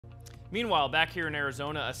Meanwhile, back here in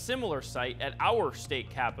Arizona, a similar site at our state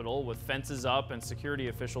capitol with fences up and security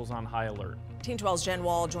officials on high alert. Team 12's Jen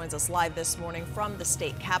Wahl joins us live this morning from the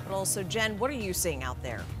state capitol. So Jen, what are you seeing out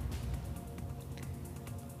there?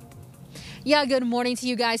 Yeah, good morning to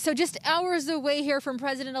you guys. So just hours away here from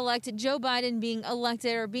President-elect Joe Biden being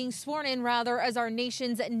elected, or being sworn in rather, as our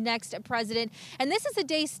nation's next president. And this is a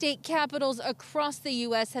day state capitals across the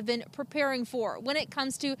U.S. have been preparing for when it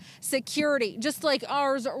comes to security, just like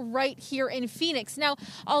ours right here in Phoenix. Now,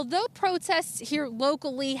 although protests here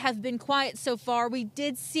locally have been quiet so far, we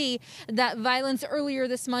did see that violence earlier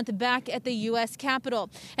this month back at the U.S. Capitol.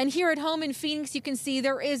 And here at home in Phoenix, you can see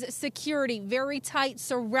there is security very tight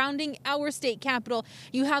surrounding our state capitol.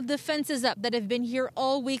 You have the fences up that have been here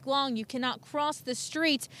all week long. You cannot cross the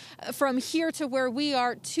street from here to where we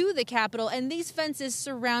are to the capitol, and these fences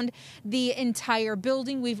surround the entire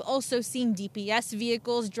building. We've also seen DPS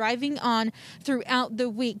vehicles driving on throughout the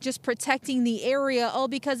week, just protecting the area, all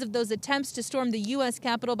because of those attempts to storm the U.S.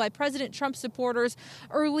 Capitol by President Trump supporters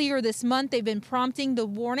earlier this month. They've been prompting the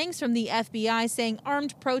warnings from the FBI saying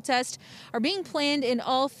armed protests are being planned in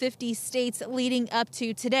all 50 states leading up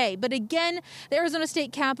to today. But again, the Arizona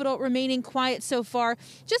State Capitol remaining quiet so far.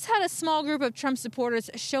 Just had a small group of Trump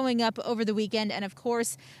supporters showing up over the weekend, and of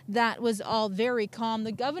course, that was all very calm.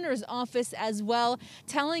 The governor's office as well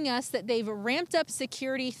telling us that they've ramped up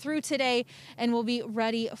security through today and will be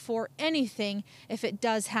ready for anything if it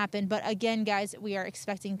does happen. But again, guys, we are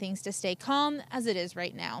expecting things to stay calm as it is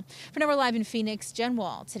right now. For now, we're live in Phoenix. Jen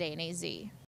Wahl, Today in AZ.